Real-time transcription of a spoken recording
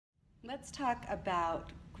Let's talk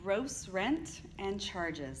about gross rent and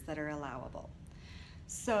charges that are allowable.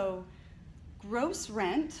 So gross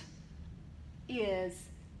rent is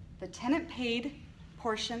the tenant paid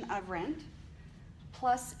portion of rent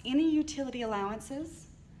plus any utility allowances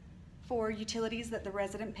for utilities that the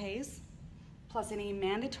resident pays, plus any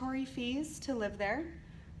mandatory fees to live there,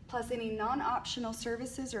 plus any non-optional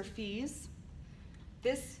services or fees.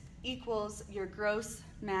 This equals your gross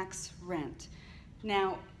max rent.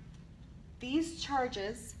 Now, these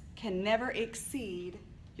charges can never exceed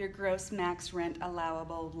your gross max rent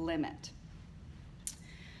allowable limit.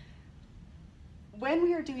 When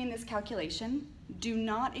we are doing this calculation, do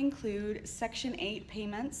not include Section 8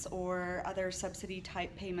 payments or other subsidy type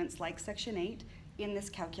payments like Section 8 in this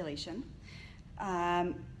calculation.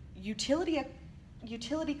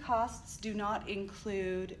 Utility costs do not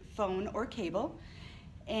include phone or cable,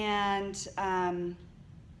 and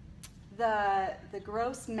the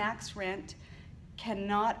gross max rent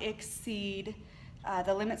cannot exceed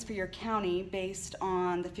the limits for your county based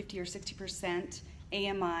on the 50 or 60%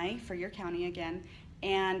 AMI for your county again,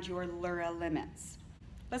 and your LURA limits.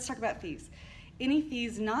 Let's talk about fees. Any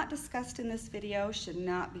fees not discussed in this video should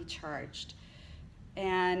not be charged.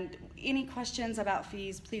 And any questions about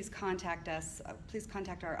fees, please contact us. Please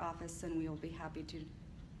contact our office and we will be happy to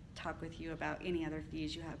talk with you about any other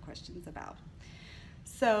fees you have questions about.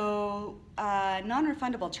 So,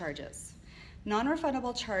 non-refundable charges.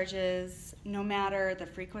 Non-refundable charges, no matter the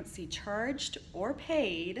frequency charged or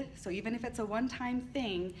paid, so even if it's a one-time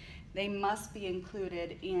thing, they must be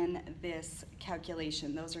included in this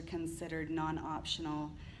calculation. Those are considered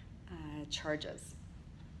non-optional charges.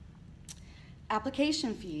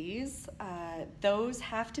 Application fees, those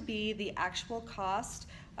have to be the actual cost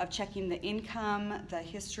of checking the income, the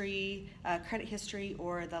history, credit history,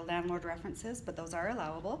 or the landlord references, but those are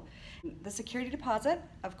allowable. The security deposit,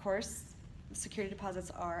 of course, security deposits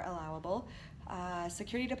are allowable.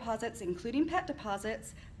 Security deposits, including pet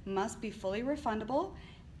deposits, must be fully refundable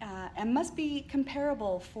and must be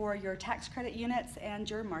comparable for your tax credit units and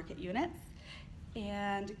your market units,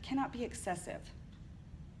 and cannot be excessive.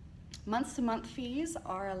 Month-to-month fees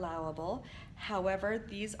are allowable. However,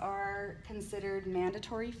 these are considered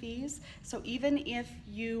mandatory fees. So even if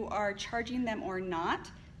you are charging them or not,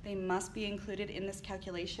 they must be included in this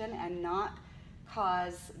calculation and not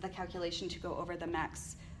cause the calculation to go over the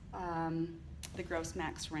max, the gross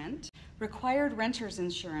max rent. Required renter's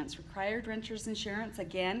insurance. Required renter's insurance,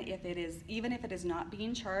 again, even if it is not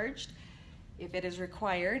being charged, if it is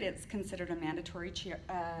required, it's considered a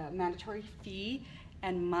mandatory fee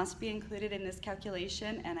and must be included in this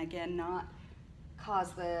calculation, and again, not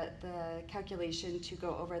cause the calculation to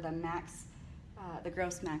go over the max, the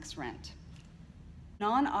gross max rent.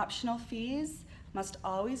 Non-optional fees must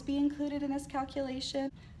always be included in this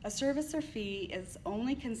calculation. A service or fee is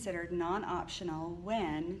only considered non-optional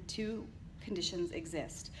when two conditions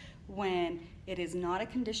exist. When it is not a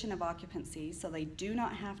condition of occupancy, so they do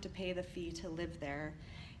not have to pay the fee to live there,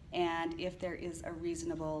 and if there is a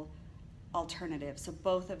reasonable alternative. So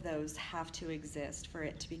both of those have to exist for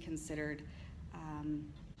it to be considered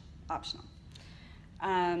optional.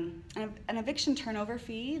 An eviction turnover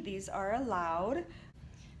fee, these are allowed.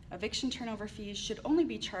 Eviction turnover fees should only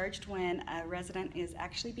be charged when a resident is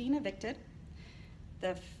actually being evicted.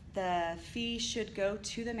 The fee should go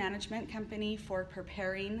to the management company for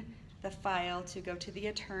preparing the file to go to the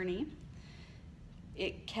attorney.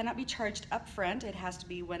 It cannot be charged up front. It has to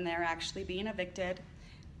be when they're actually being evicted.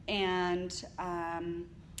 And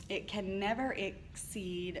it can never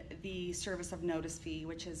exceed the service of notice fee,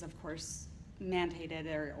 which is of course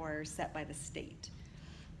mandated or set by the state.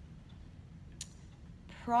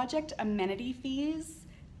 Project amenity fees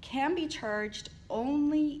can be charged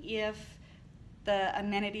only if the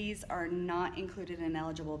amenities are not included in an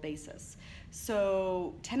eligible basis.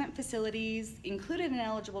 So tenant facilities included in an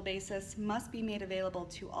eligible basis must be made available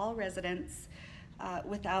to all residents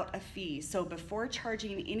without a fee. So before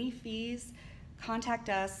charging any fees, contact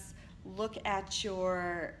us, look at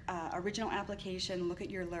your original application, look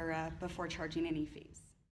at your LURA before charging any fees.